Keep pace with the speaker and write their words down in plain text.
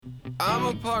I'm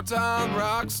a part-time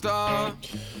rock star.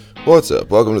 What's up?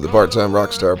 Welcome to the Part-Time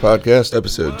Rockstar Podcast,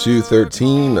 episode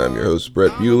 213. I'm your host, Brett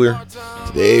Bueller.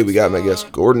 Today we got my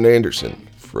guest, Gordon Anderson,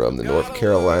 from the North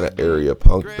Carolina area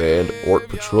punk band Oort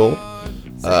Patrol.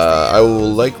 I will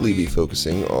likely be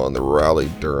focusing on the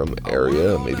Raleigh-Durham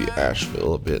area, maybe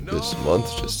Asheville a bit this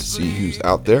month, just to see who's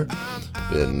out there.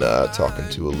 Been talking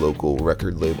to a local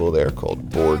record label there called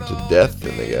Bored to Death,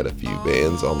 and they got a few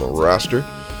bands on the roster.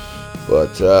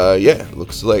 But yeah,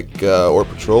 looks like Oort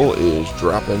Patrol is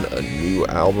dropping a new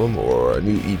album or a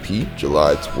new EP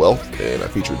July 12th, and I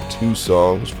featured 2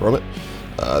 songs from it.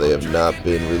 They have not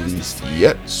been released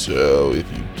yet, so if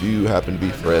you do happen to be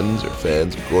friends or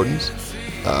fans of Gordon's,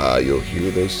 you'll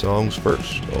hear those songs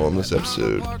first on this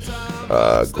episode.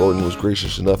 Gordon was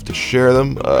gracious enough to share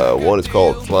them. One is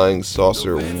called Flying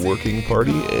Saucer Working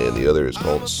Party, and the other is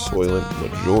called Soylent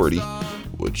Majority,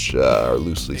 which are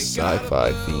loosely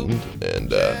sci-fi themed, and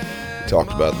we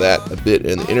talked about that a bit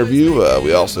in the interview.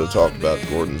 We also talked about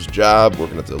Gordon's job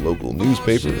working at the local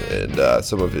newspaper and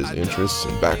some of his interests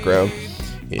and background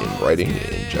in writing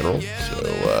in general.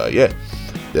 So yeah,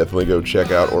 definitely go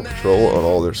check out Oort Patrol on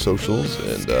all their socials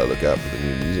and look out for the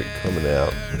new music coming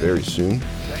out very soon.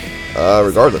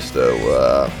 Regardless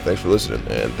though, thanks for listening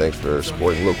and thanks for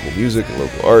supporting local music and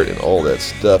local art and all that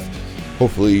stuff.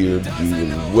 Hopefully you're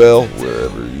doing well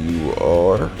wherever you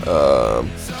are.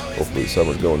 Hopefully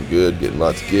summer's going good, getting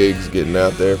lots of gigs, getting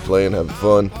out there, playing, having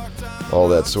fun, all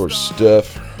that sort of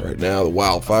stuff. Right now the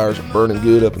wildfires are burning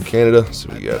good up in Canada,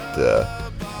 so we got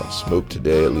smoke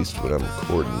today, at least when I'm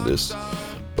recording this.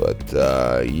 But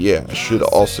yeah, I should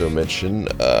also mention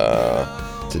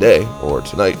today or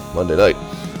tonight, Monday night,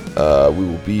 we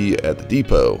will be at the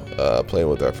Depot playing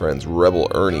with our friends Rebel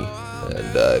Ernie.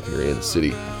 And if you're in the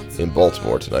city in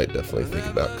Baltimore tonight, definitely think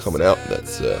about coming out.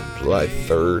 That's July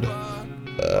 3rd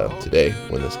today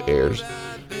when this airs.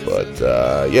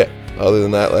 But yeah, other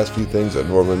than that, last few things I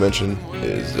normally mention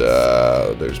is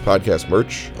there's podcast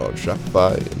merch on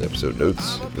Shopify in the episode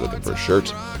notes if you're looking for a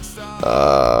shirt.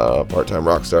 Part-Time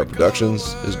Rockstar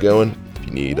Productions is going. If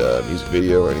you need a music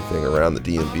video or anything around the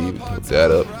DMV, we can hook that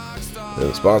up. And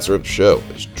the sponsor of the show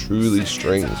is Truly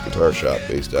Strings Guitar Shop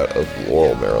based out of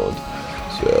Laurel, Maryland.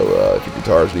 So if your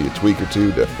guitars need a tweak or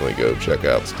two, definitely go check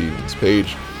out Steven's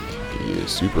page. He is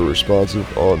super responsive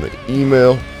on the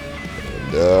email.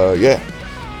 And yeah,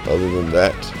 other than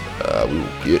that, we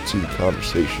will get to the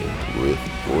conversation with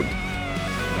Gordon.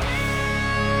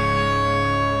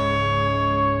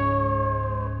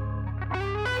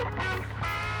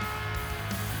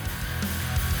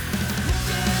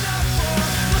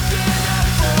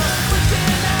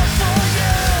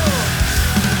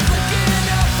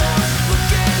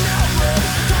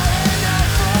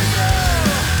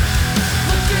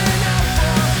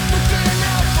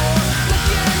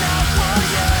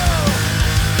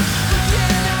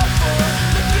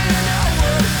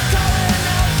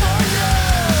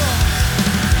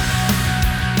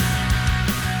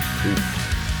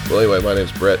 Well, anyway, my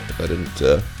name's Brett, if I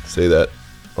didn't say that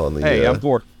on the... Hey, I'm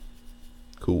Gordon.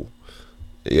 Cool.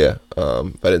 Yeah,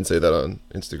 if I didn't say that on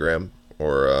Instagram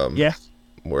or Yeah.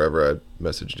 wherever I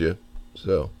messaged you,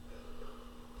 so...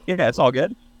 Yeah, it's all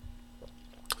good.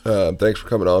 Thanks for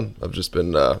coming on. I've just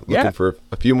been looking for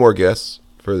a few more guests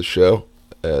for the show,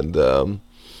 and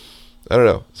I don't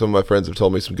know, some of my friends have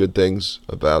told me some good things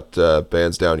about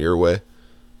bands down your way,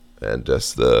 and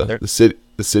just the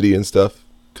city and stuff.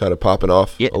 Kind of popping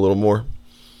off a little more.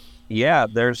 Yeah,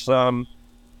 there's a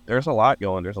lot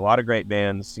going. There's a lot of great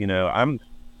bands. You know, I'm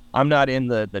not in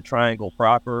the triangle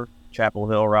proper, Chapel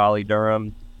Hill, Raleigh,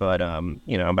 Durham, but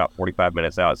you know, I'm about 45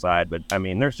 minutes outside. But I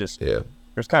mean, there's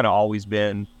kind of always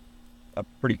been a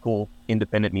pretty cool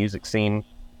independent music scene,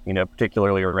 you know,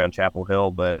 particularly around Chapel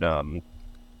Hill. But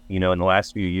you know, in the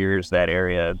last few years, that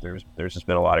area there's just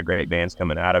been a lot of great bands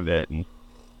coming out of it, and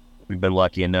we've been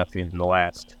lucky enough in the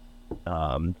last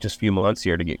just a few months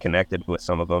here to get connected with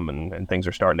some of them, and things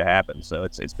are starting to happen, so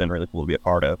it's been really cool to be a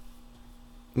part of.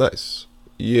 Nice.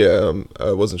 Yeah,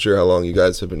 I wasn't sure how long you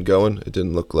guys have been going. It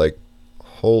didn't look like a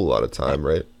whole lot of time,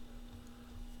 right?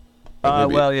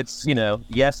 Well, it's, you know,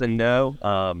 yes and no.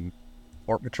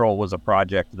 Oort Patrol was a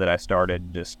project that I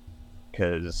started just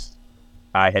because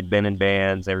I had been in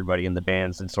bands. Everybody in the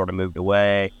bands had sort of moved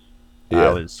away.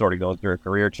 I was sort of going through a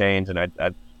career change, and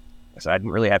I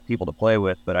didn't really have people to play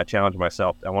with, but I challenged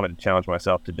myself. I wanted to challenge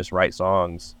myself to just write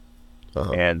songs.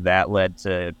 And that led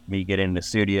to me getting in the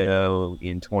studio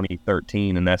in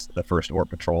 2013, and that's the first Oort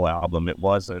Patrol album. It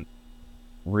wasn't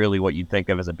really what you'd think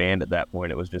of as a band at that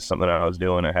point. It was just something I was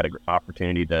doing. I had an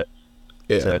opportunity to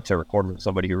record with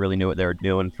somebody who really knew what they were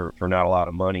doing for not a lot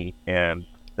of money, and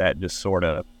that just sort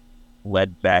of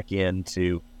led back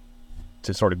into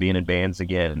to sort of being in bands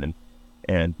again,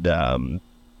 and uh,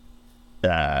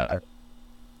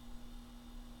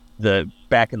 the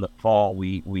back in the fall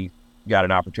we got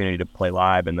an opportunity to play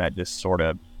live, and that just sort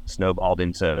of snowballed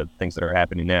into things that are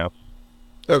happening now.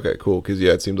 Okay, cool. Because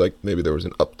yeah, it seemed like maybe there was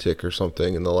an uptick or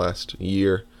something in the last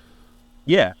year.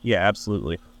 Yeah,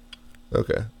 absolutely.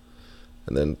 Okay,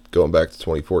 and then going back to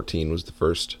 2014 was the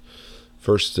first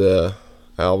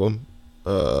album.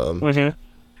 Mm-hmm.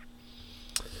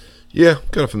 Yeah,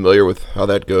 kind of familiar with how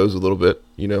that goes a little bit.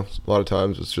 You know, a lot of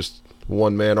times it's just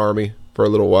one man army for a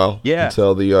little while Yeah.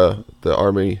 until the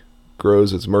army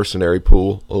grows its mercenary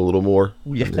pool a little more,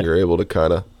 Yeah. and then you're able to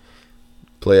kind of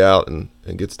play out and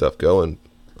get stuff going.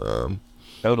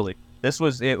 Totally. It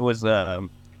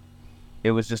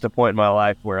was just a point in my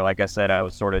life where, like I said, I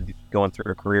was sort of going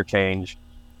through a career change,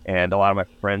 and a lot of my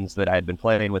friends that I had been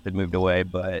playing with had moved away.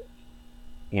 But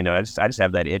I just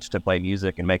have that itch to play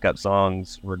music and make up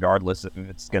songs, regardless if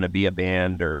it's going to be a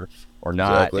band or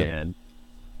not. Exactly. And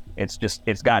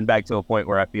it's gotten back to a point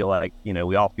where I feel like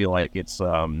we all feel like it's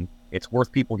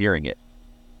worth people hearing it.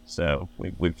 So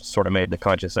we've sort of made the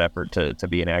conscious effort to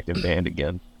be an active band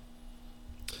again.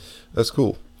 That's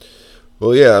cool.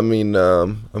 Well, yeah, I mean,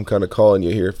 I'm kind of calling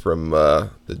you here from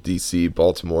the D.C.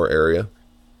 Baltimore area.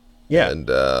 Yeah. And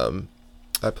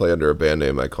I play under a band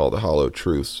name I call the Hollow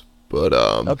Truths. But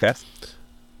Okay.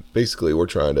 basically, we're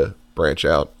trying to branch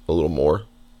out a little more.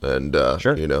 And,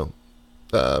 Sure.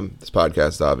 this podcast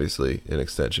is obviously an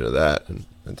extension of that, and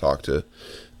talk to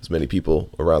as many people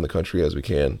around the country as we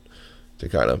can to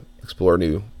kind of explore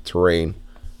new terrain.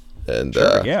 And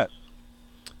Sure. Yeah.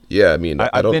 yeah, I mean,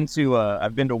 I've been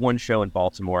to one show in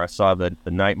Baltimore. I saw the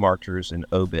Night Marchers and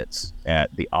Obits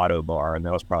at the Auto Bar, and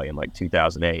that was probably in like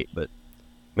 2008. But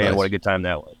man, Nice. what a good time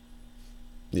that was!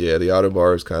 Yeah, the Auto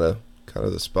Bar is kind of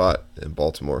the spot in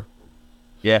Baltimore.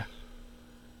 Yeah.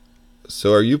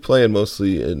 So, are you playing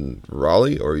mostly in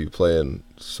Raleigh, or are you playing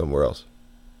somewhere else?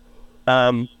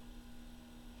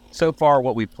 So far,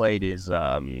 what we played is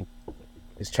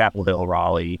Chapel Hill,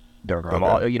 Raleigh, Durham.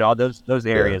 Okay. All those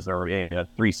areas are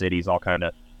 3 cities, all kind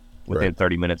of within Right.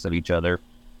 30 minutes of each other.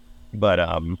 But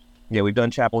yeah, we've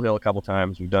done Chapel Hill a couple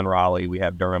times. We've done Raleigh. We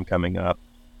have Durham coming up.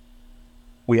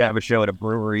 We have a show at a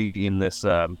brewery in this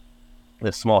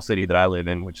small city that I live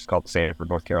in, which is called Sanford,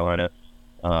 North Carolina.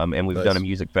 And we've Nice. done a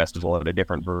music festival at a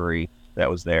different brewery that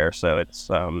was there. So it's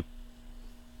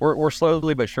we're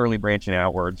slowly but surely branching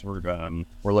outwards. We're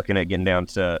looking at getting down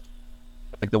to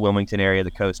like the Wilmington area, the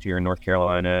coast here in North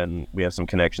Carolina, and we have some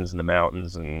connections in the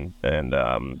mountains and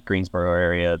Greensboro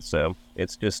area. So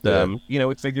it's just Yeah.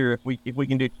 we figure if we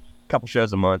can do a couple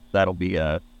shows a month, that'll be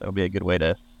a good way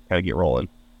to kind of get rolling.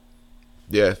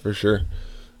 Yeah, for sure.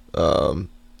 I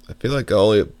feel like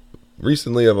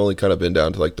recently I've only kind of been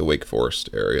down to like the Wake Forest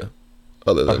area,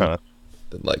 other than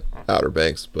like Outer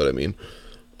Banks. But I mean,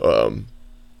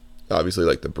 obviously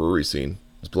like the brewery scene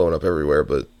is blowing up everywhere,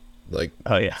 but like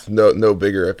Oh yeah. no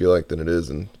bigger I feel like than it is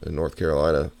in North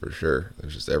Carolina for sure.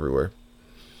 It's just everywhere.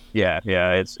 Yeah,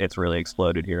 it's really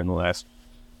exploded here in the last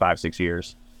 5-6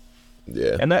 years,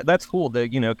 Yeah. and that's cool.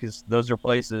 That because those are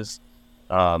places.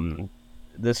 The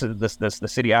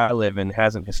city I live in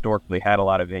hasn't historically had a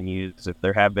lot of venues. If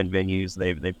there have been venues,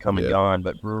 they've come and Yeah. gone.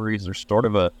 But breweries are sort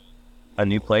of a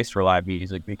new place for live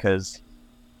music because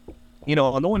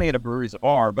on the one hand, breweries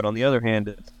are, but on the other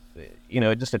hand,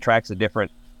 it just attracts a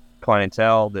different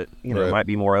clientele that Right. might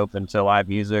be more open to live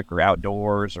music or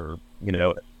outdoors, or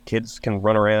kids can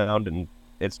run around, and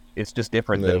it's just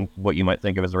different Yeah. than what you might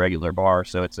think of as a regular bar.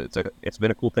 So it's been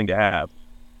a cool thing to have.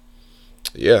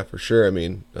 Yeah, for sure. I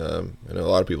mean, I know a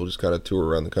lot of people just kind of tour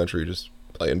around the country just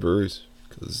playing breweries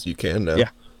because you can now. Yeah.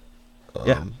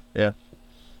 Um, Yeah.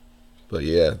 But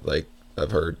yeah, like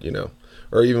I've heard,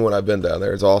 or even when I've been down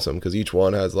there, it's awesome because each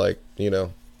one has like,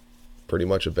 pretty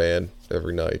much a band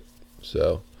every night.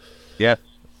 So Yeah.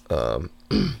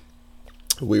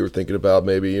 we were thinking about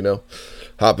maybe,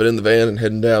 hopping in the van and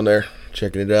heading down there,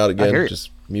 checking it out hear again, you. just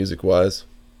music wise.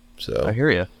 So, I hear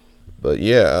you. but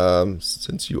yeah,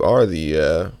 since you are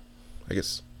the, I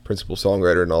guess, principal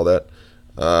songwriter and all that,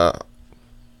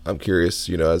 I'm curious,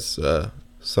 as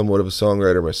somewhat of a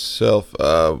songwriter myself,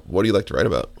 what do you like to write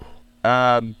about?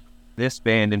 This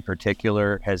band in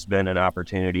particular has been an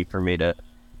opportunity for me to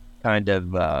kind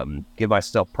of give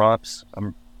myself prompts.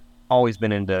 I'm always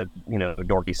been into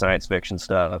dorky science fiction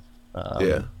stuff.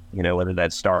 Yeah. Whether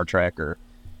that's Star Trek or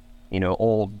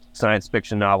old science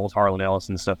fiction novels, Harlan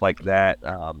Ellison, stuff like that.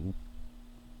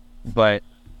 But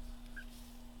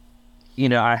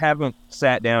I haven't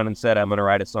sat down and said I'm going to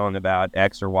write a song about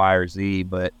X or Y or Z,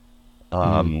 but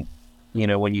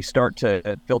when you start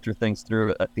to filter things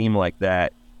through a theme like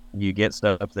that, you get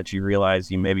stuff that you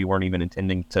realize you maybe weren't even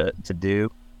intending to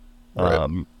do. Right.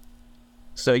 Um,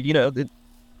 so,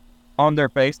 on their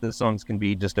face, the songs can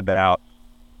be just about,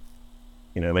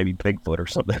 maybe Bigfoot or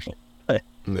something. but,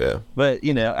 Yeah. but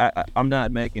I'm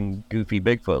not making goofy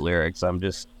Bigfoot lyrics. I'm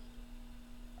just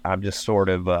sort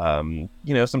of,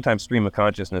 sometimes stream of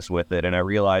consciousness with it. And I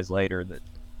realize later that,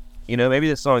 maybe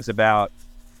this song's about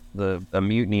a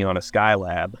mutiny on a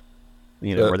Skylab,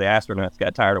 where the astronauts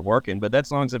got tired of working, but that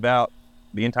song's about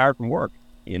being tired from work,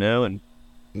 and one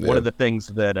Yeah. of the things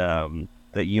that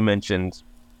you mentioned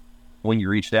when you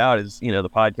reached out is, the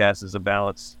podcast is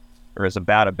is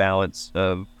about a balance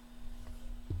of,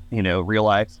 real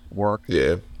life work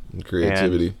Yeah. And and,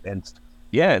 creativity.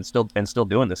 yeah, and still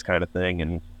doing this kind of thing.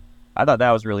 And I thought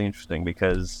that was really interesting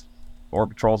because Oort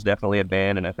Patrol's definitely a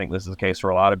band. And I think this is the case for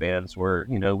a lot of bands where,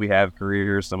 we have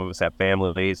careers, some of us have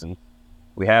families, and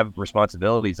we have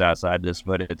responsibilities outside this,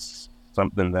 but it's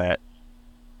something that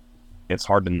it's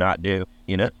hard to not do,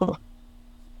 Yeah,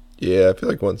 I feel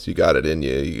like once you got it in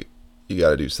you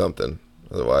got to do something.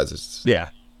 Otherwise, Yeah.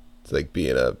 it's like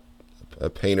being a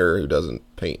painter who doesn't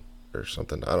paint or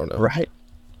something. I don't know. Right.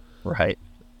 Right.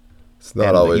 It's not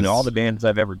And always. all the bands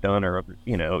I've ever done are,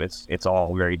 it's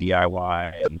all very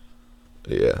DIY and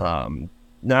Yeah.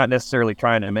 not necessarily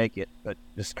trying to make it, but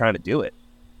just trying to do it.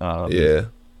 Yeah.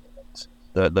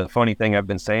 The funny thing I've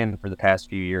been saying for the past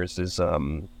few years is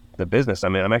the business. I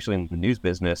mean, I'm actually in the news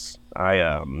business. I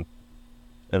am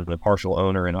the partial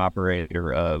owner and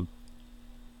operator of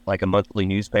like a monthly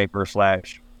newspaper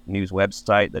 / news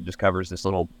website that just covers this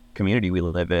little community we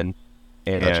live in.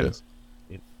 Gotcha. And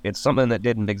it's something that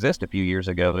didn't exist a few years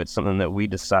ago. It's something that we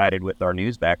decided with our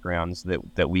news backgrounds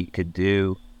that we could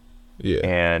do, Yeah.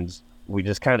 and we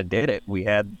just kind of did it. We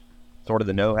had sort of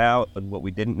the know-how, and what we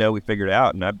didn't know we figured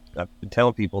out. And I've been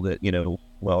telling people that,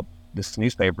 well, this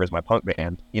newspaper is my punk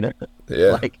band, Yeah.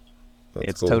 like That's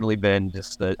it's cool. totally been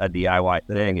just a DIY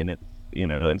thing, and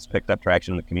it's picked up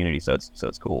traction in the community. So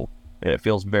it's cool. And it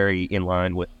feels very in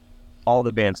line with all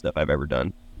the band stuff I've ever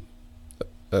done.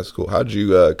 That's cool. How'd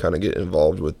you kind of get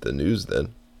involved with the news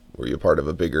then? Were you part of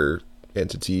a bigger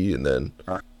entity and then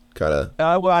kind of?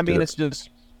 Well, I mean, it's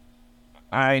just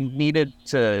I needed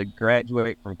to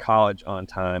graduate from college on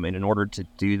time, and in order to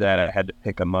do that, I had to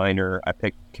pick a minor. I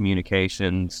picked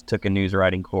communications, took a news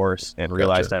writing course, and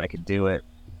realized that I could do it.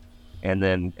 And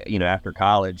then, after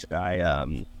college, I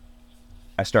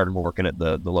started working at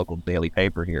the local daily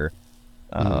paper here.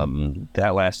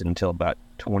 That lasted until about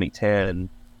 2010,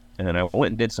 and I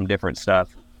went and did some different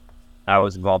stuff. I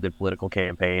was involved in political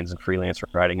campaigns and freelance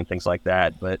writing and things like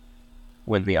that. But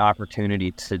when the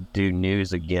opportunity to do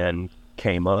news again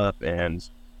came up and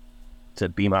to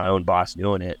be my own boss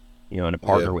doing it, and to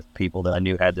partner with people that I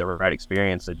knew had the right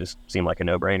experience, it just seemed like a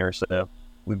no-brainer. So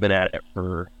we've been at it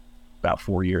for about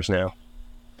 4 years now.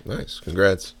 Nice.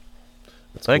 Congrats.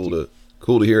 It's Thank you.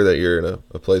 Cool to hear that you're in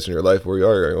a place in your life where you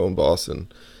are your own boss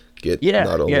and get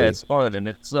not only. Yeah, it's fun, and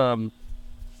it's I'm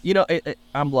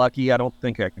lucky. I don't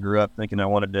think I grew up thinking I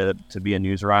wanted to be a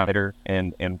news writer,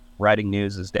 and writing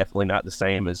news is definitely not the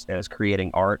same as creating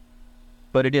art,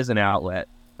 but it is an outlet.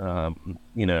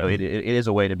 It is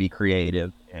a way to be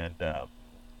creative, and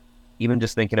even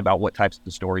just thinking about what types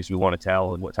of stories we want to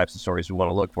tell and what types of stories we want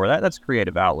to look for, that's a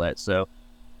creative outlet. So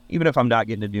even if I'm not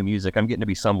getting to do music, I'm getting to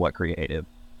be somewhat creative,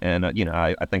 and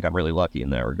I think I'm really lucky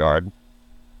in that regard.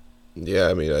 Yeah,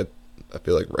 I mean, I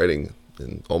feel like writing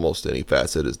in almost any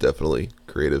facet is definitely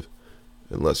creative,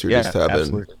 unless you're just having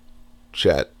absolutely.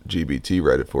 Chat GBT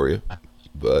write it for you.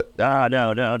 But no.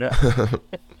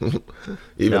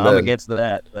 even I'm then, against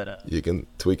that. But you can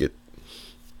tweak it.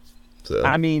 So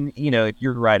I mean, if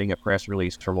you're writing a press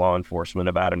release for law enforcement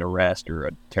about an arrest or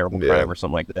a terrible crime or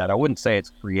something like that, I wouldn't say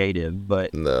it's creative.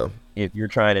 But no, if you're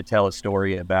trying to tell a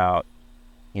story about,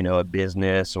 a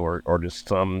business or just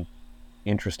some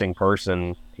interesting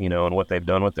person, and what they've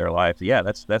done with their life,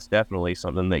 that's definitely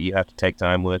something that you have to take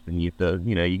time with, and you have to,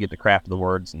 you get to craft the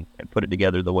words and put it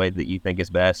together the way that you think is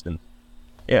best. And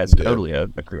it's totally a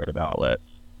creative outlet.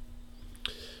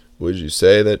 Would you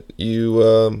say that you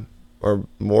are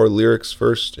more lyrics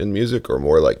first in music or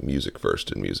more like music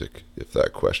first in music, if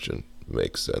that question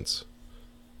makes sense?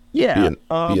 Yeah.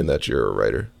 Being that you're a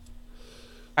writer.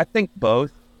 I think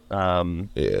both.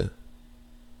 Yeah.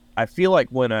 I feel like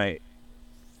when I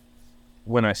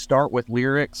start with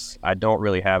lyrics, I don't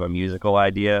really have a musical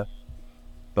idea,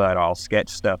 but I'll sketch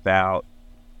stuff out.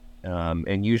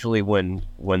 And usually when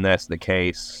that's the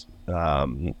case,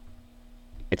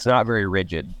 it's not very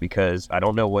rigid because I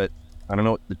don't know what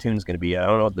the tune's going to be. I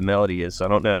don't know what the melody is. So I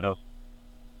don't know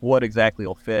what exactly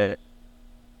will fit.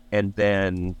 and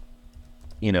then,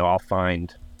 I'll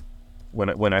find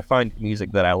when I find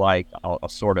music that I like, I'll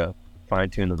sort of fine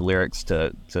tune the lyrics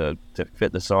to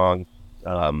fit the song.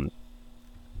 But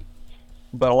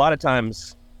a lot of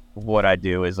times, what I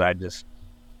do is I just,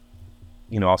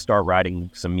 I'll start writing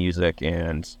some music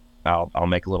and I'll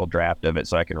make a little draft of it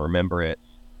so I can remember it.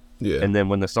 Yeah. And then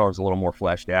when the song's a little more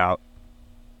fleshed out,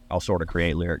 I'll sort of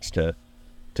create lyrics to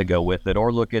go with it,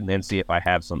 or look at and see if I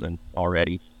have something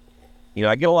already.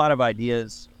 I get a lot of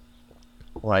ideas.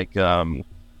 Like, I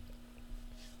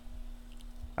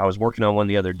was working on one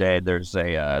the other day. There's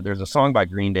a song by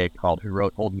Green Day called "Who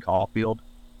Wrote Holden Caulfield,"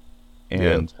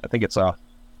 and I think it's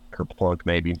Kerplunk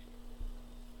maybe.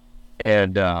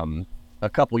 And a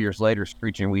couple years later,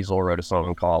 Screeching Weasel wrote a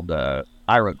song called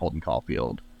 "I Wrote Holden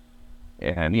Caulfield,"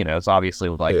 and it's obviously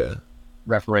like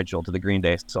referential to the Green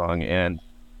Day song. And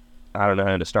I don't know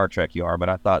how into Star Trek you are, but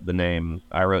I thought the name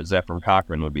I wrote Zephram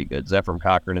Cochrane would be good. Zephram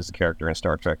Cochrane is the character in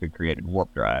Star Trek who created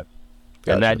Warp Drive.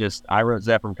 Gotcha. And that just, I wrote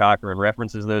Zephram Cochrane,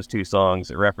 references those two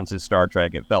songs, it references Star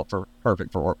Trek, it felt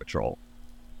perfect for Oort Patrol.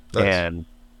 Nice. And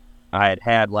I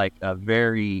had like a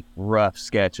very rough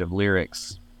sketch of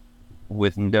lyrics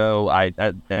with and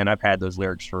I've had those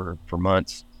lyrics for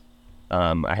months.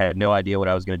 I had no idea what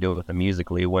I was going to do with them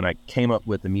musically. When I came up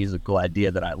with the musical idea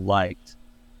that I liked,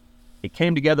 it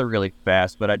came together really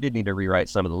fast, but I did need to rewrite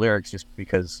some of the lyrics just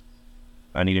because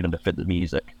I needed them to fit the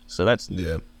music. So that's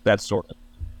sort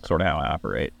of how I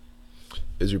operate.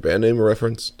 Is your band name a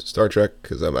reference to Star Trek?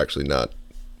 Because I'm actually not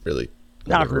really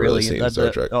seen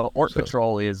Star Trek. Oort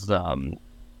Patrol is the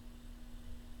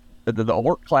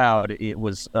Oort cloud. It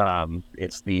was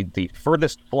it's the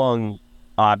furthest flung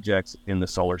objects in the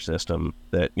solar system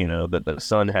that that the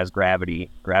sun has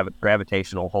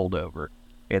gravitational hold over.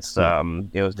 It's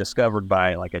it was discovered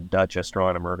by like a Dutch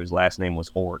astronomer whose last name was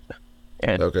Oort,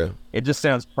 and it just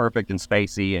sounds perfect and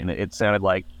spacey, and it sounded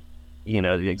like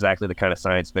exactly the kind of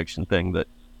science fiction thing that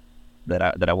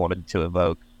I wanted to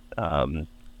evoke. And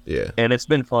it's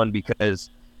been fun because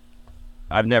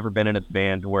I've never been in a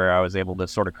band where I was able to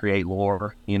sort of create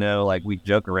lore. Like we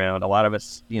joke around. A lot of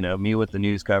us, me with the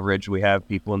news coverage, we have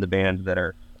people in the band that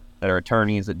are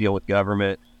attorneys that deal with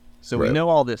government, so we know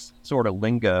all this sort of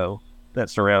lingo that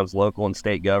surrounds local and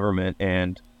state government,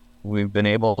 and we've been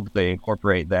able to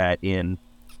incorporate that into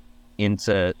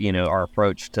our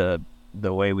approach to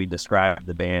the way we describe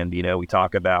the band. We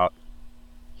talk about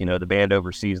the band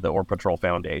oversees the Oort Patrol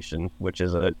Foundation, which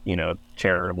is a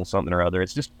charitable something or other.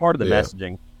 It's just part of the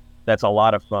messaging. That's a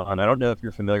lot of fun. I don't know if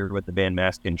you're familiar with the band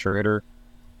Masked Intruder.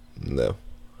 No.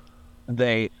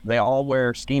 They all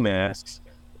wear ski masks,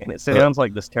 and it sounds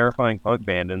like this terrifying punk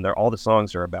band, and all the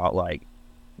songs are about like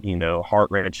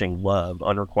heart-wrenching love,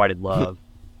 unrequited love.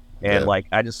 And like,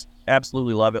 I just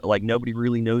absolutely love it. Like, nobody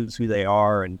really knows who they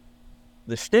are, and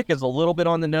the shtick is a little bit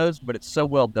on the nose, but it's so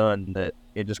well done that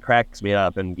it just cracks me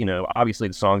up. And obviously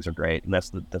the songs are great, and that's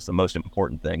the most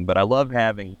important thing. But I love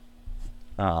having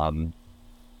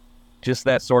just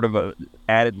that sort of a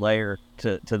added layer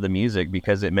to the music,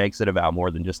 because it makes it about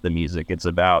more than just the music. It's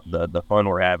about the fun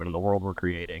we're having and the world we're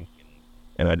creating,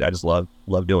 and I just love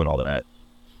doing all of that.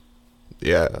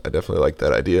 Yeah, I definitely like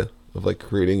that idea of like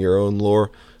creating your own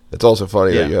lore. It's also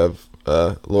funny that you have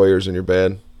lawyers in your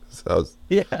band. So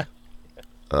I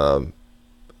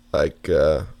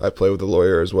play with a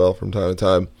lawyer as well from time to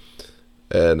time,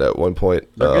 and at one point,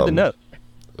 they're good to know.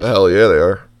 Hell yeah, they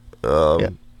are.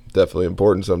 Definitely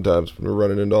important sometimes when we're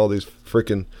running into all these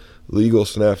freaking legal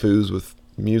snafus with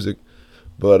music.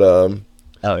 But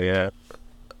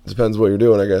depends what you're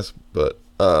doing, I guess. But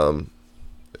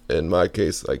in my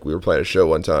case, like, we were playing a show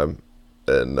one time,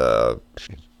 and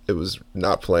it was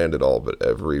not planned at all, but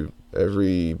every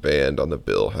band on the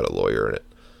bill had a lawyer in it.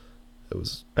 It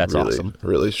was awesome.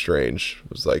 Really strange.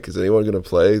 It was like, is anyone going to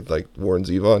play like Warren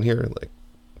Zevon here? Like,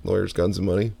 Lawyers, Guns, and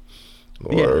Money?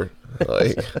 Or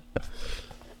like,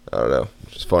 I don't know.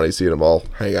 It's just funny seeing them all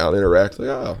hang out and interact. Like,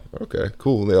 oh, okay,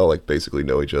 cool. And they all like basically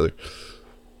know each other.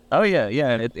 Oh yeah.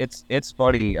 And it's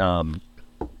funny. All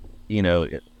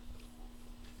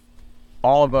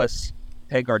of us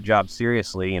take our job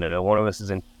seriously. One of us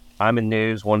I'm in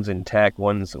news, one's in tech,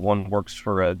 one works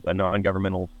for a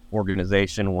non-governmental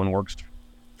organization, one works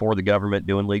for the government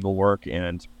doing legal work,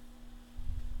 and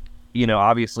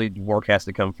obviously work has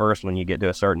to come first when you get to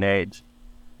a certain age.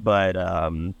 But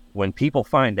when people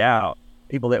find out,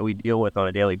 people that we deal with on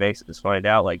a daily basis find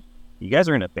out, like, you guys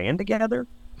are in a band together?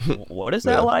 What is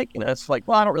that like? And it's like,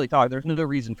 well, I don't really talk. There's no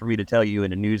reason for me to tell you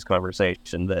in a news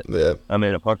conversation that I'm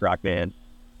in a punk rock band.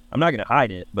 I'm not going to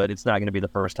hide it, but it's not going to be the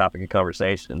first topic of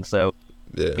conversation. So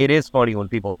it is funny when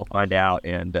people find out.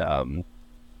 And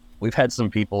we've had some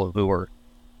people who were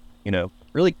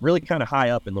really, really kind of high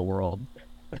up in the world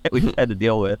that we've had to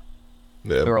deal with.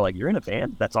 Yeah. They were like, "You're in a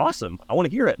band? That's awesome. I want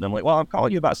to hear it." And I'm like, "Well, I'm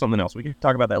calling you about something else. We can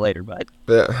talk about that later." But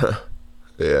Yeah.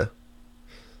 Yeah.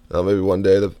 Maybe one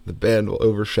day the band will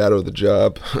overshadow the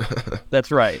job.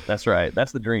 that's right. That's right.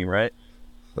 That's the dream, right?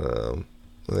 um,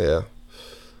 yeah.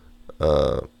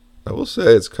 I will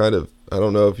say it's kind of, I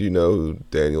don't know if you know who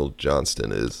Daniel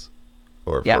Johnston is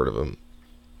or have Yeah. heard of him.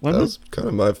 Mm-hmm. That was kind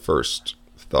of my first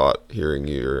thought hearing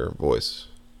your voice.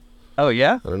 Oh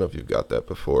yeah. I don't know if you've got that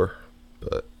before,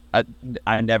 but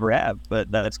I never have,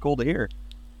 but that's cool to hear.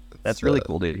 That's really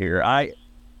cool to hear.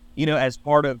 As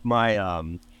part of my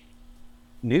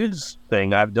news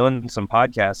thing, I've done some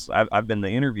podcasts. I've been the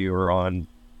interviewer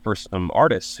for some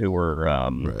artists who were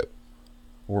right.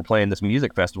 were playing this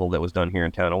music festival that was done here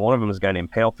in town. And one of them is a guy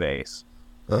named Paleface,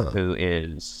 who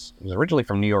was originally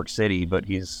from New York City, but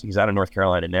he's out of North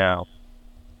Carolina now.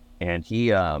 And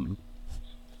he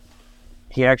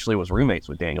actually was roommates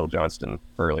with Daniel Johnston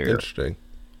earlier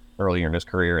in his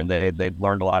career, and they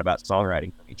learned a lot about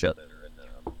songwriting from each other.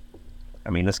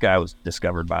 And, this guy was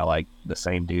discovered by like the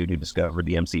same dude who discovered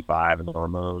the MC5 and the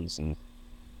Ramones and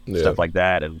stuff like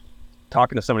that. And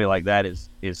talking to somebody like that is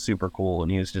super cool.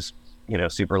 And he was just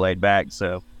super laid back.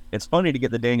 So it's funny to get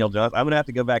the Daniel Johnston. I'm gonna have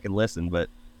to go back and listen, but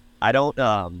I don't.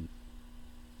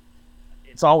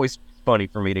 It's always funny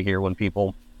for me to hear when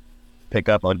people pick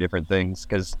up on different things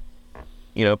because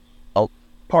a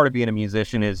part of being a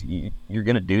musician is you're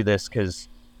going to do this because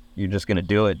you're just going to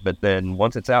do it. But then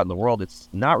once it's out in the world, it's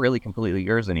not really completely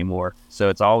yours anymore. So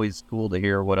it's always cool to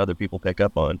hear what other people pick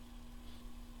up on.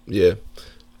 Yeah.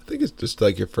 I think it's just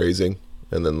like your phrasing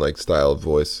and then like style of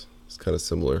voice. It's kind of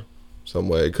similar some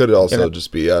way. It could also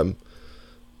just be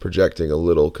projecting a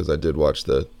little because I did watch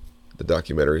the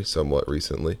documentary somewhat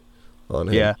recently on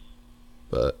him. Yeah.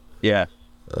 But yeah.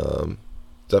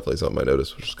 Definitely something I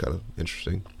noticed, which is kind of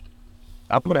interesting.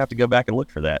 I'm going to have to go back and look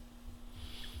for that.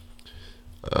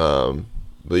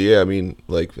 But yeah,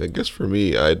 I guess for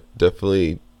me, I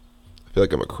feel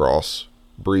like I'm a cross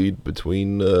breed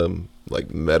between,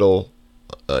 like metal,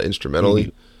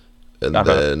 instrumentally, and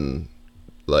then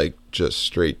like just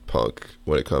straight punk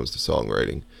when it comes to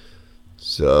songwriting.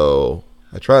 So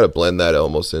I try to blend that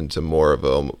almost into more of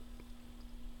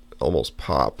almost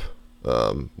pop,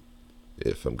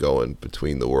 if I'm going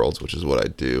between the worlds, which is what I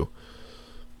do.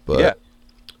 But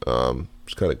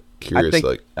just kind of curious,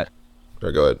 go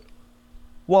ahead.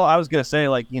 Well, I was gonna say,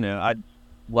 I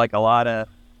like a lot of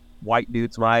white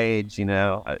dudes my age, in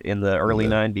the early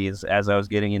 '90s. As I was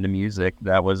getting into music,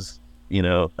 that was,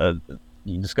 you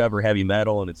discover heavy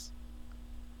metal, and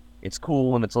it's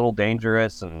cool and it's a little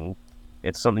dangerous, and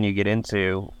it's something you get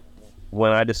into.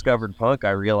 When I discovered punk,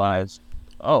 I realized,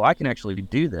 oh, I can actually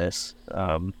do this.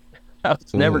 I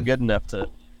was never good enough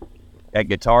at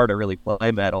guitar to really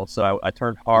play metal, so I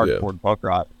turned hard toward punk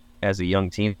rock as a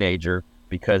young teenager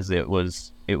because it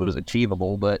was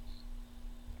achievable. But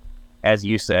as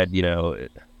you said,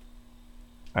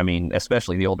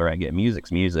 especially the older I get,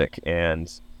 music's music, and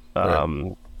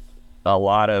a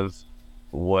lot of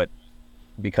what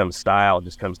becomes style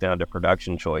just comes down to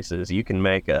production choices. You can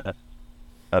make a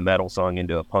metal song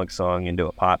into a punk song, into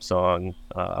a pop song,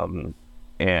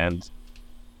 and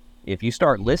if you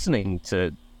start listening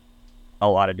to a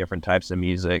lot of different types of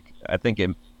music, I think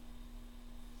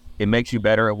it makes you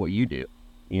better at what you do.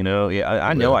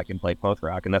 I know I can play punk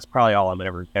rock, and that's probably all I'm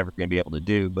ever going to be able to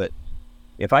do. But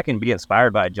if I can be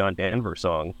inspired by a John Denver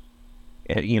song,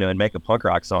 and make a punk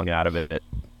rock song out of it,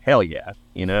 hell yeah,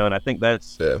 And I think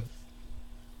that's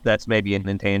maybe an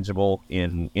intangible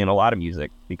in a lot of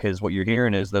music, because what you're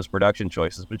hearing is those production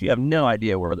choices, but you have no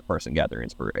idea where the person got their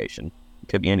inspiration. It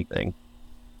could be anything.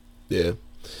 Yeah.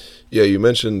 Yeah, you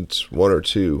mentioned one or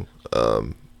two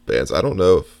bands. I don't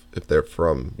know if they're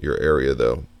from your area,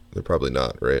 though. They're probably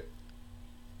not, right?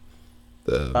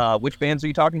 Which bands are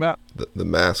you talking about? The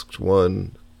Masked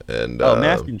one and...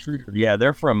 Masked Intruder. Yeah,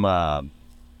 they're from... I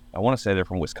want to say they're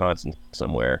from Wisconsin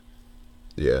somewhere.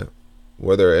 Yeah.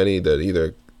 Were there any that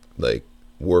either like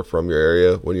were from your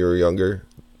area when you were younger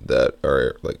that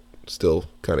are like still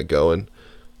kind of going,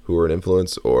 who were an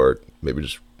influence, or maybe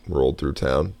just rolled through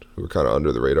town, who were kind of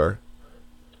under the radar?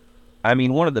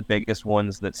 One of the biggest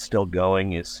ones that's still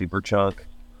going is Superchunk.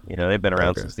 They've been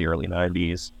around since the early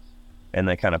 '90s, and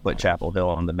they kind of put Chapel Hill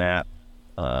on the map.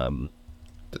 To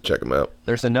check them out.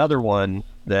 There's another one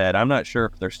that I'm not sure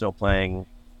if they're still playing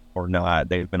or not.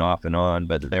 They've been off and on,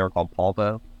 but they were called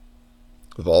Polvo.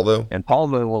 Volvo? And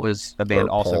Polvo was a band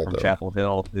also from Chapel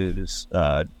Hill, whose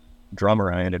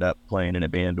drummer I ended up playing in a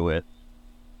band with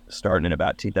starting in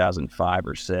about 2005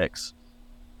 or 6.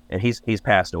 And he's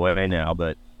passed away now,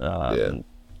 but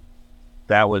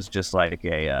that was just like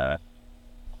I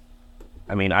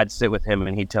mean, I'd sit with him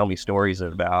and he'd tell me stories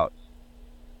about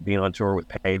being on tour with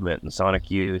Pavement and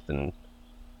Sonic Youth and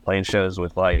playing shows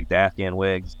with like the Afghan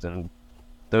Wigs, and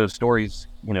those stories,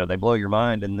 they blow your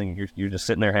mind, and then you're just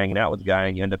sitting there hanging out with the guy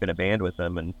and you end up in a band with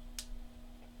him, and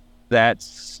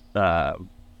that's a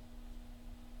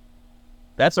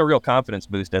real confidence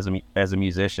boost as a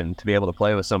musician, to be able to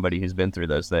play with somebody who's been through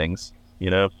those things,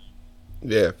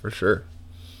 Yeah, for sure.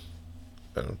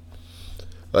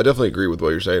 I definitely agree with what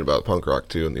you're saying about punk rock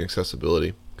too and the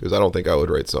accessibility, because I don't think I would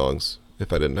write songs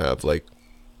if I didn't have like,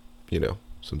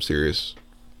 some serious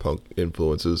punk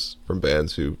influences from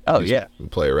bands who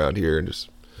play around here. And just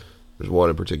there's one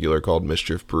in particular called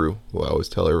Mischief Brew, who I always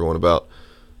tell everyone about,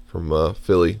 from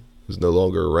Philly, who's no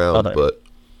longer around, but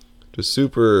just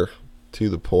super to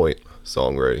the point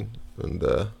songwriting, and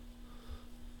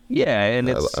and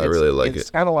I really like it. It's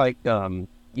kind of like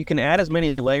you can add as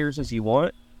many layers as you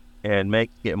want and make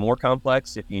it more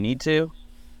complex if you need to,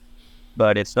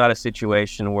 but it's not a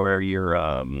situation where you're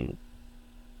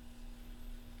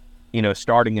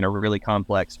starting in a really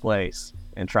complex place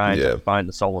and trying to find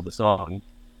the soul of the song.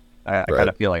 I kind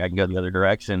of feel like I can go the other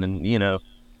direction, and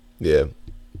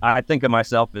I think of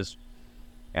myself as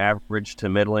average to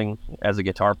middling as a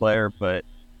guitar player, but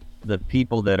the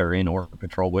people that are in Oort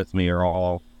Patrol with me are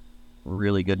all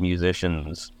really good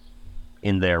musicians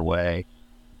in their way,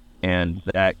 and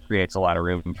that creates a lot of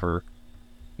room for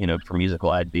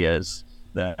musical ideas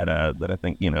that I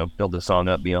think build the song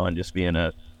up beyond just being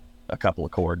a couple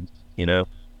of chords.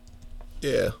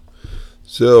 Yeah.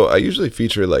 So I usually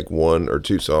feature like one or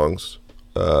two songs,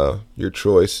 your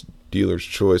choice, dealer's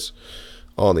choice,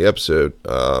 on the episode.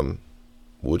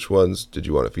 Which ones did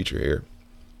you want to feature here?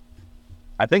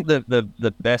 I think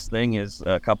the best thing is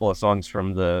a couple of songs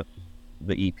from the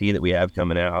EP that we have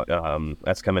coming out.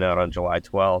 That's coming out on July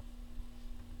 12th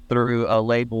through a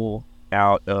label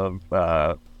out of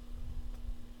the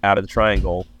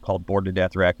Triangle called Bored to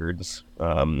Death Records.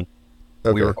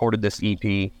 We recorded this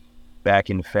EP back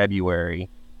in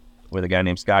February with a guy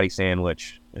named Scotty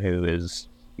Sandwich, who is,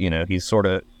 he's sort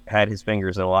of had his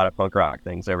fingers in a lot of punk rock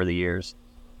things over the years.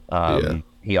 We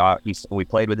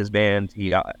played with his band.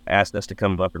 He asked us to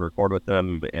come up and record with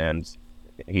them, and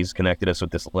he's connected us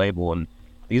with this label. And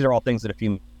these are all things that a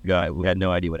few guys, we had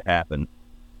no idea would happen.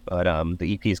 But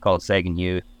the EP is called Sagan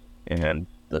Youth, and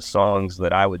the songs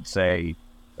that I would say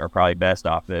are probably best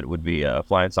off it would be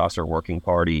Flying Saucer Working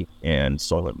Party and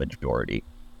Soylent Majority.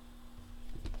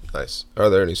 Nice. Are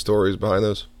there any stories behind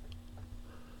those?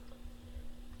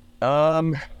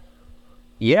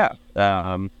 Yeah.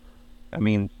 I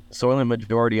mean, Soylent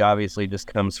Majority obviously just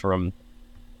comes from,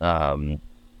 the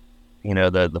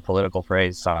political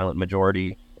phrase silent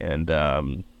majority. And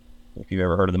if you've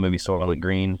ever heard of the movie Soylent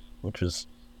Green, which is,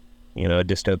 a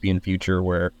dystopian future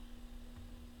where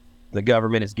the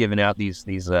government is giving out these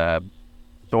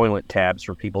Soylent tabs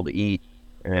for people to eat,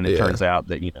 and it turns out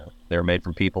that they're made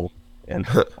from people. And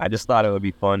I just thought it would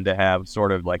be fun to have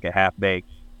sort of like a half-baked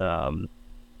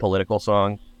political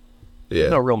song.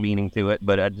 There's no real meaning to it,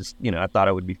 but I just I thought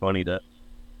it would be funny to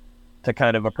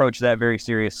kind of approach that very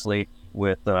seriously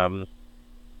with with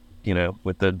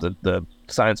the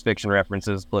science fiction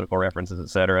references, political references,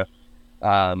 etc.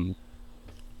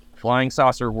 Flying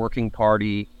Saucer Working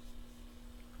Party,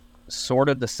 sort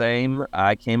of the same.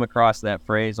 I came across that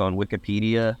phrase on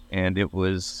Wikipedia, and it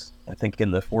was, I think, in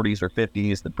the 40s or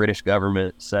 50s, the British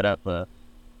government set up a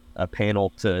panel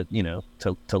to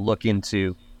look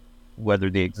into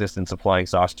whether the existence of flying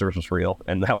saucers was real,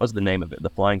 and that was the name of it, the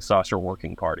Flying Saucer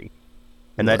Working Party.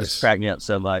 And that just cracked me up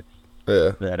so much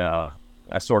that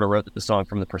I sort of wrote the song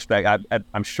from the perspective.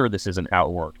 I'm sure this isn't how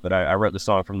it worked, but I wrote the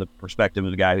song from the perspective of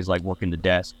the guy who's like working the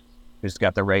desk, who's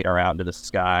got the radar out into the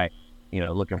sky,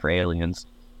 looking for aliens.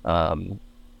 And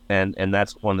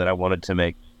that's one that I wanted to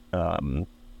make kind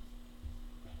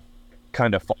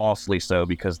of falsely so,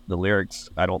 because the lyrics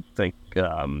I don't think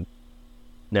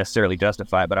necessarily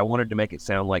justify it, but I wanted to make it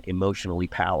sound like emotionally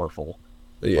powerful,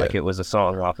 like it was a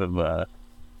song off of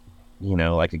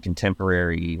like a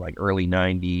contemporary, like early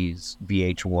 90s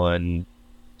VH1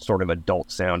 sort of adult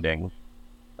sounding,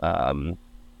 and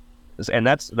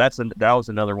that was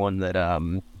another one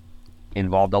that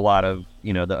involved a lot of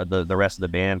the rest of the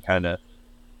band kind of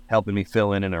helping me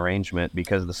fill in an arrangement,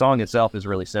 because the song itself is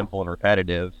really simple and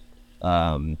repetitive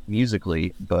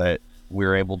musically, but we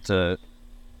were able to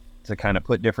kind of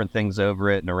put different things over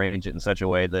it and arrange it in such a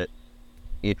way that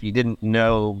if you didn't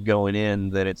know going in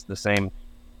that it's the same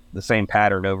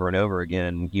pattern over and over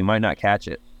again, you might not catch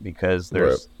it, because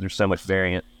there's so much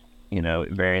variant.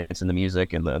 variants in the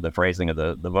music and the phrasing of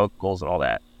the vocals and all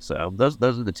that. So those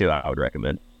are the two I would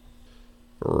recommend.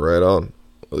 Right on.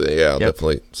 Well, yeah, I'll Yep.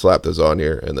 definitely slap those on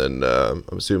here. And then I'm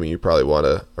assuming you probably want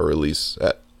a release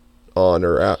on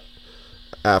or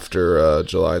after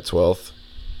July 12th.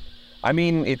 I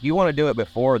mean, if you want to do it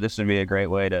before, this would be a great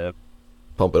way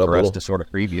Pump it up a for us little. to sort of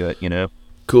preview it.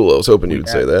 Cool. I was hoping you'd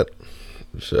say that.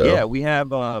 So Yeah, we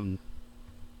have a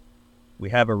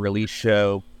release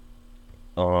show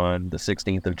on the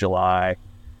 16th of July,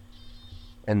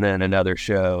 and then another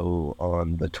show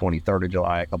on the 23rd of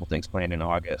July. A couple things planned in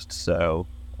August. So,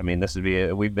 I mean,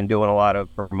 we've been doing a lot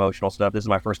of promotional stuff. This is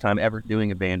my first time ever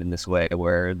doing a band in this way,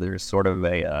 where there's sort of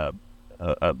a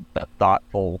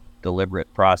thoughtful,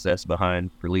 deliberate process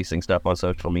behind releasing stuff on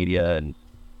social media and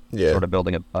yeah. sort of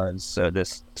building a buzz. So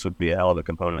this would be a hell of a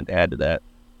component to add to that.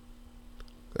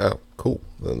 Oh, cool.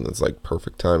 Then it's like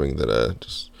perfect timing that I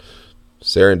just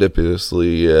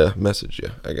serendipitously message you,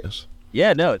 I guess.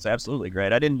 Yeah, no, it's absolutely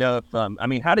great. I didn't know if I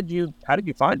mean, how did you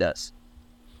find us?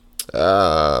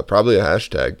 Probably a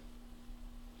hashtag.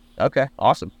 Okay,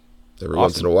 awesome. Every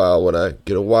once in a while, when I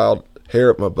get a wild hair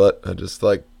up my butt, I just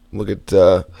like look at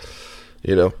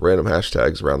random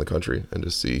hashtags around the country and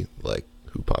just see like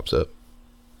who pops up.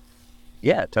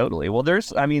 Yeah, totally. Well, there are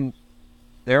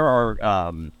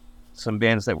some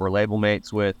bands that we're label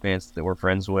mates with, bands that we're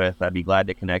friends with. I'd be glad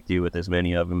to connect you with as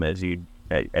many of them as you'd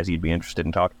be interested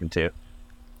in talking to.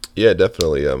 Yeah,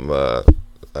 definitely. I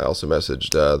also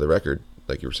messaged the record,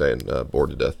 like you were saying,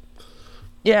 Bored to Death.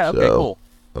 Yeah, okay, So,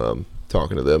 cool.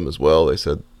 Talking to them as well. They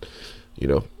said,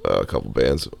 a couple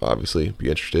bands obviously be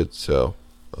interested. So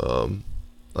I'm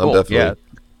Cool, definitely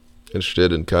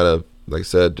interested in kind of, like I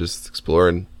said, just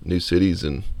exploring new cities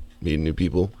and meeting new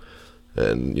people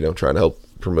and, trying to help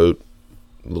promote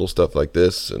little stuff like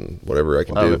this and whatever I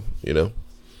can Love do,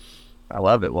 I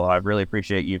love it. Well, I really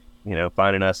appreciate you,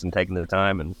 finding us and taking the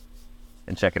time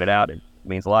and checking it out. It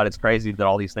means a lot. It's crazy that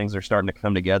all these things are starting to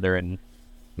come together, and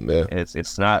Yeah.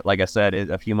 it's not, like I said,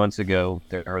 a few months ago,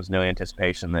 there was no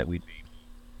anticipation that we'd be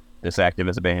this active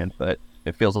as a band, but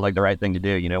it feels like the right thing to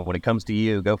do. When it comes to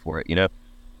you, go for it,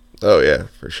 Oh, yeah,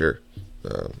 for sure.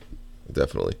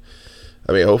 Definitely.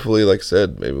 I mean, hopefully, like I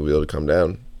said, maybe we'll be able to come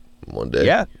down one day.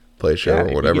 Yeah. Play a show Yeah, or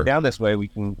if whatever. you get down this way, we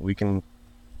can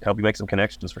help you make some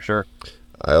connections for sure.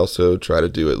 I also try to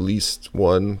do at least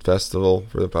one festival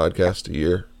for the podcast a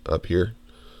year up here.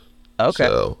 Okay.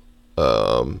 So,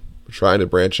 trying to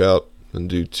branch out and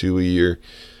do 2 a year.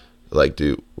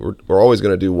 We're always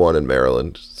going to do one in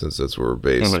Maryland since that's where we're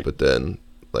based. Mhm. But then,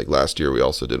 like last year, we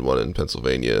also did one in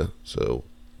Pennsylvania. So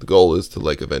the goal is to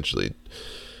like eventually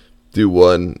do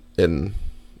one in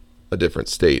a different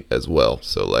state as well.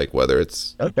 So like whether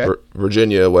it's Okay.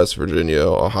 Virginia, West Virginia,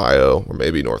 Ohio, or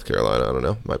maybe North Carolina. I don't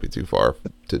know. Might be too far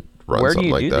to run Where do something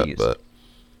you like do that. these?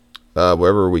 But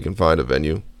wherever we can find a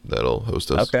venue that'll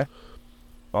host us. Okay.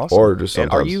 Awesome. Or just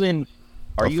And sometimes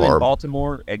are a you in farm.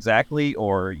 Baltimore exactly,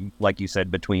 or like you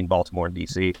said, between Baltimore and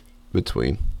DC?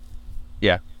 Between.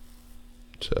 Yeah.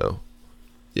 So,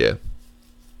 yeah.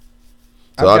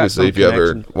 I've So got obviously, some if you ever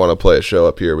connections. want to play a show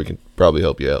up here, we can probably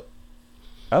help you out.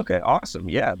 Okay, awesome.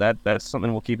 Yeah, that's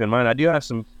something we'll keep in mind. I do have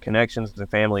some connections to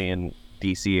family in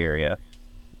DC area,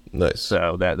 Nice.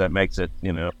 so that makes it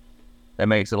that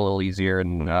makes it a little easier.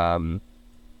 And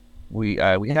we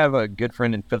have a good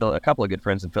friend in a couple of good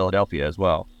friends in Philadelphia as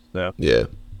well. So Yeah.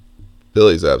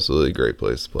 Philly's absolutely a great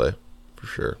place to play, for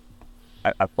sure.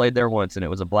 I played there once and it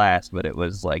was a blast. But it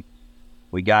was like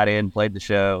we got in, played the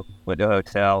show, went to a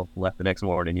hotel, left the next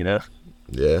morning.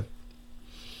 Yeah.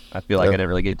 I feel like Yeah. I didn't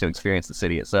really get to experience the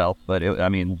city itself, but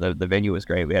the venue was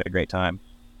great. We had a great time.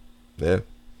 Yeah.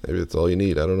 Maybe that's all you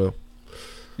need. I don't know.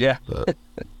 Yeah. But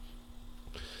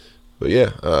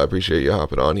yeah, I appreciate you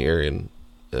hopping on here. And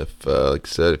if, like I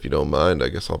said, if you don't mind, I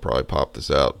guess I'll probably pop this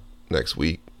out next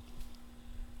week.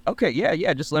 Okay.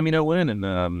 Yeah. Just let me know when, and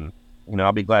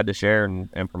I'll be glad to share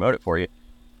and promote it for you.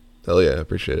 Hell yeah, I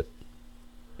appreciate it.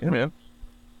 Yeah, man.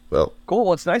 Well, Cool.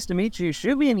 Well, it's nice to meet you.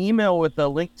 Shoot me an email with a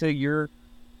link to your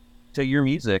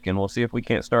music, and we'll see if we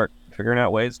can't start figuring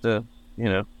out ways to,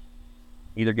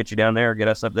 either get you down there or get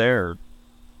us up there or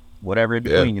whatever in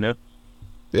between, yeah,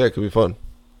 it could be fun.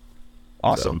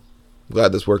 Awesome. So, I'm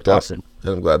glad this worked out. Awesome.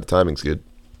 And I'm glad the timing's good.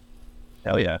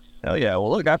 Hell yeah.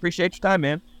 Well, look, I appreciate your time,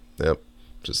 man. Yep.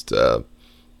 Just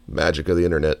magic of the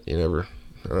internet. You never,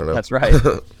 I don't know. That's right.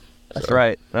 That's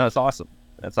right. No, that's awesome.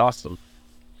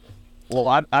 Well,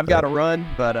 I've got to run,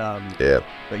 but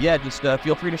Yeah. just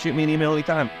feel free to shoot me an email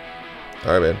anytime.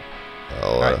 All right, man.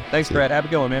 All right. Thanks, see you. Brad. Have a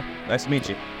good one, man. Nice to meet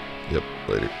you. Yep.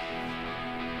 Later.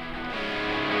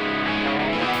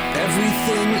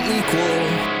 Everything equal.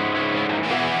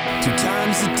 2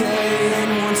 times a day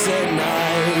and once at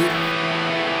night.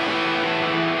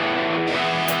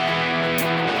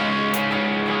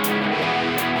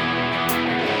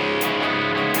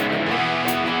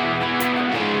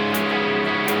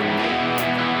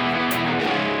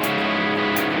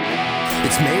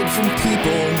 It's made from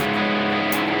people,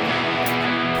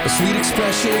 a sweet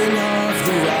expression of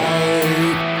the right.